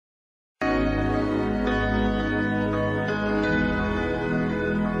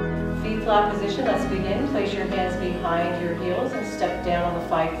flat position, let's begin. Place your hands behind your heels and step down on the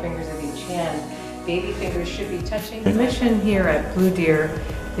 5 fingers of each hand. Baby fingers should be touching. The mission here at Blue Deer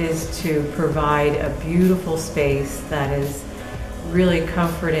is to provide a beautiful space that is really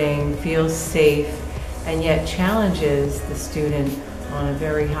comforting, feels safe, and yet challenges the student on a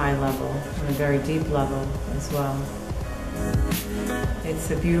very high level, on a very deep level as well.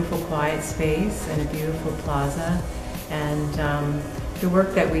 It's a beautiful quiet space and a beautiful plaza, and the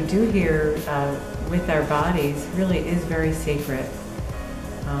work that we do here with our bodies really is very sacred.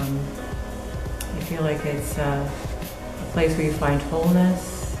 I feel like it's a place where you find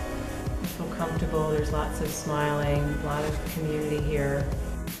wholeness, you feel comfortable, there's lots of smiling, a lot of community here.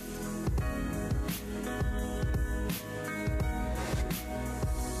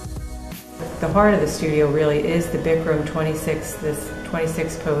 The heart of the studio really is the Bikram 26, this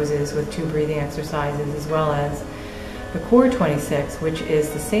 26 poses with 2 breathing exercises, as well as the core 26, which is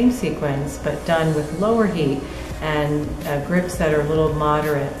the same sequence but done with lower heat and grips that are a little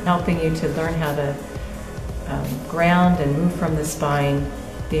moderate, helping you to learn how to ground and move from the spine,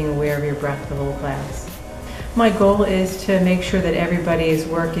 being aware of your breath the whole class. My goal is to make sure that everybody is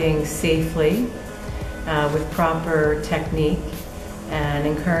working safely with proper technique, and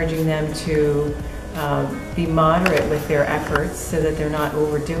encouraging them to be moderate with their efforts so that they're not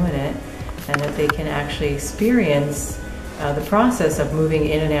overdoing it, and that they can actually experience the process of moving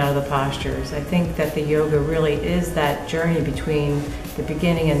in and out of the postures. I think that the yoga really is that journey between the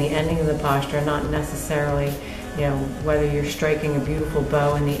beginning and the ending of the posture, not necessarily, you know, whether you're striking a beautiful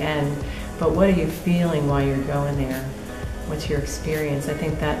bow in the end, but what are you feeling while you're going there? What's your experience? I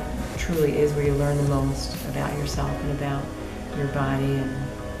think that truly is where you learn the most about yourself and about your body and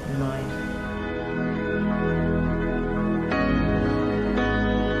your mind.